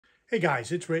Hey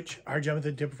guys, it's Rich, our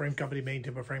Jonathan Timber Frame Company, main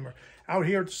timber framer, out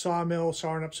here at the sawmill,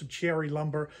 sawing up some cherry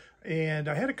lumber. And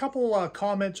I had a couple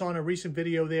comments on a recent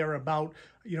video there about,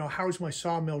 how's my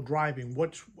sawmill driving?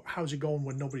 How's it going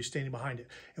when nobody's standing behind it?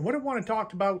 And what I want to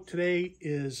talk about today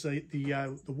is the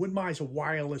Woodmizer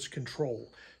wireless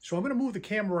control. So I'm going to move the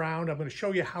camera around. I'm going to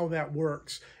show you how that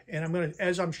works. And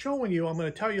as I'm showing you, I'm going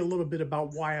to tell you a little bit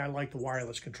about why I like the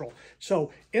wireless control.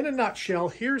 So in a nutshell,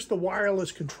 here's the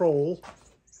wireless control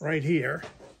right here.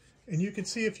 And you can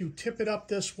see if you tip it up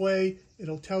this way,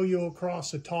 it'll tell you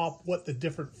across the top what the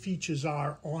different features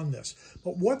are on this.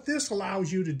 But what this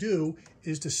allows you to do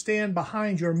is to stand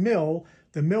behind your mill.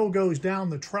 The mill goes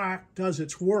down the track, does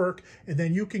its work, and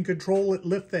then you can control it,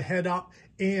 lift the head up,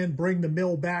 and bring the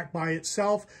mill back by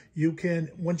itself. You can,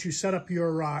 once you set up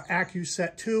your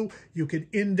AccuSet 2, you can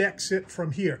index it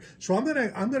from here. So I'm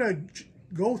gonna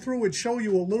go through and show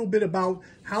you a little bit about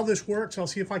how this works. I'll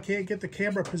see if I can't get the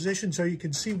camera positioned so you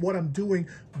can see what I'm doing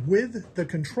with the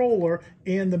controller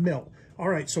and the mill. All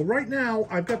right, so right now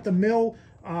I've got the mill.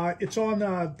 It's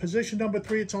on position number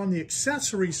 3. It's on the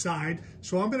accessory side.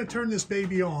 So I'm going to turn this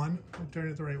baby on. I'll turn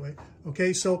it the right way.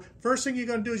 Okay, so first thing you're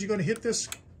going to do is you're going to hit this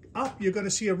up. You're going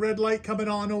to see a red light coming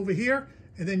on over here,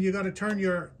 and then you're going to turn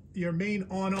your main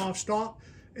on-off stop,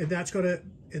 and that's going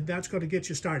to get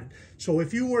you started. So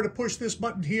if you were to push this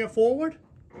button here forward,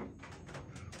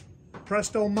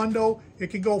 presto mundo, it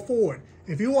can go forward.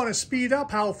 If you want to speed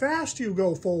up how fast you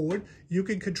go forward, you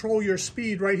can control your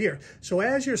speed right here. So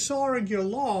as you're sawing your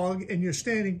log and you're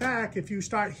standing back, if you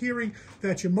start hearing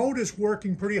that your motor's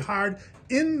working pretty hard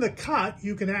in the cut,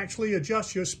 you can actually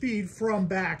adjust your speed from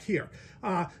back here.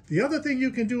 The other thing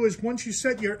you can do is once you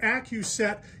set your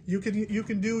AccuSet, you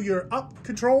can do your up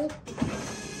control,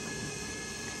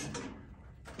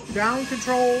 down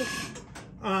control,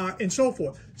 and so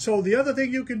forth. So the other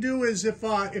thing you can do is if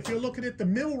you're looking at the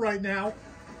mill right now,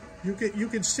 you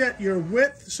can set your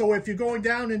width. So if you're going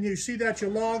down and you see that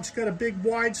your log's got a big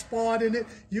wide spot in it,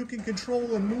 you can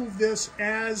control and move this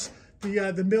as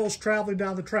the mill's traveling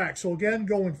down the track. So again,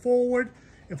 going forward,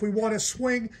 if we want to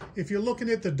swing, if you're looking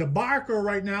at the debarker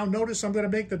right now, notice I'm going to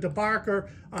make the debarker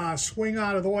swing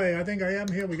out of the way. I think I am.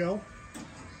 Here we go.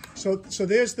 So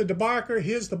there's the debarker.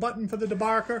 Here's the button for the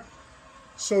debarker.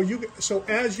 So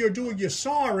as you're doing your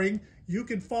sawing, you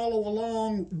can follow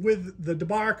along with the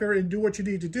debarker and do what you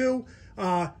need to do.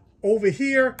 Over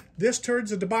here, this turns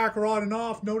the debarker on and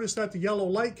off. Notice that the yellow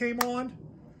light came on.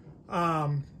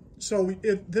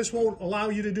 This won't allow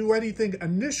you to do anything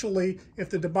initially if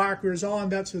the debarker is on.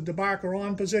 That's the debarker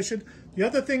on position. The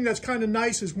other thing that's kind of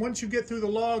nice is once you get through the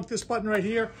log, this button right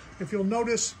here, if you'll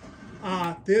notice,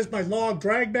 there's my log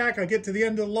drag back. I get to the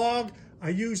end of the log. I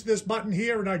use this button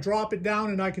here and I drop it down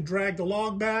and I can drag the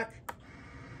log back.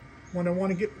 When I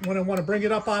want to bring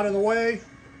it up out of the way,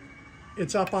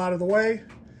 it's up out of the way.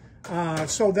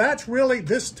 So that's really,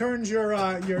 this turns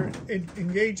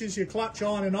engages your clutch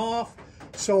on and off.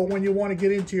 So when you want to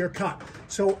get into your cut.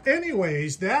 So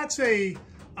anyways, that's a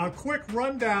quick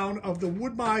rundown of the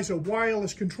Woodmizer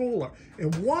wireless controller.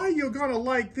 And why you're going to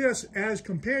like this as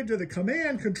compared to the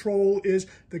command control is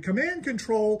the command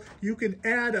control, you can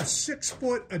add a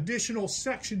 6-foot additional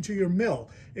section to your mill.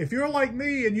 If you're like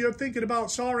me and you're thinking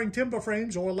about sawing timber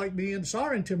frames, or like me and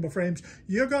sawing timber frames,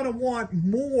 you're going to want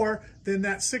more than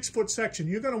that 6-foot section.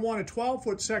 You're going to want a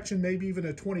 12-foot section, maybe even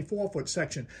a 24-foot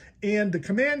section. And the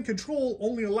command control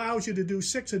only allows you to do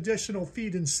 6 additional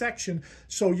feet in section,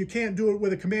 so you can't do it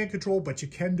with a command control, but you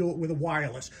can do it with a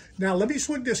wireless. Now, let me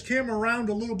swing this camera around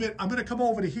a little bit. I'm going to come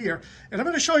over to here, and I'm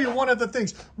going to show you one of the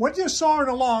things. When you're sawing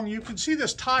along, you can see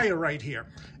this tire right here.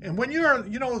 And when you're,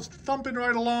 thumping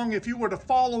right along, if you were to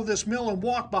follow this mill and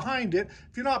walk behind it,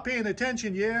 if you're not paying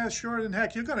attention, yeah, sure than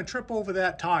heck, you're going to trip over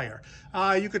that tire.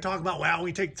 You could talk about, well,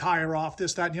 we take the tire off,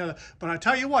 this, that, and the other. But I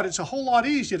tell you what, it's a whole lot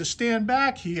easier to stand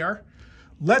back here,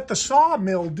 let the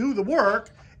sawmill do the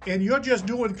work, and you're just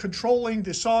controlling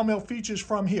the sawmill features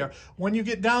from here. When you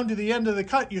get down to the end of the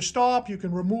cut, you stop, you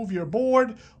can remove your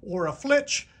board or a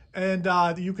flitch, and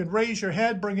you can raise your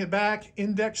head, bring it back,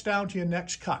 index down to your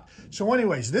next cut. So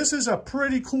anyways, this is a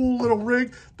pretty cool little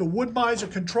rig, the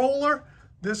Woodmizer controller.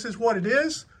 This is what it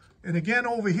is. And again,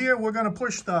 over here, we're going to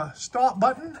push the stop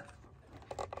button.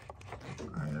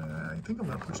 I think I'm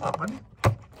going to push that button.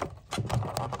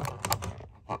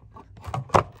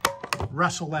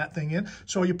 Wrestle that thing in.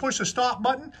 So you push the stop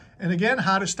button, and again,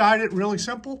 how to start it, really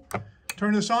simple.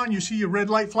 Turn this on, you see your red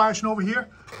light flashing over here.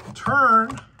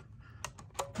 Turn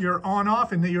your on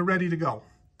off, and then you're ready to go.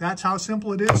 That's how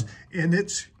simple it is, and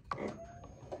it's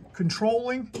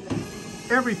controlling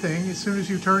everything as soon as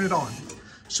you turn it on.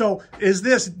 So is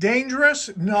this dangerous?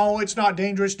 No, it's not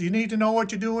dangerous. Do you need to know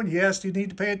what you're doing? Yes. Do you need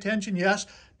to pay attention? Yes.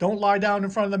 Don't lie down in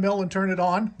front of the mill and turn it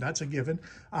on. That's a given.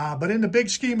 But in the big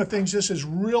scheme of things, this is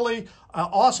really an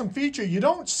awesome feature. You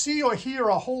don't see or hear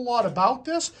a whole lot about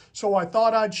this, so I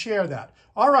thought I'd share that.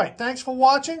 All right, thanks for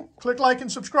watching. Click like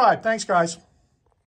and subscribe. Thanks, guys.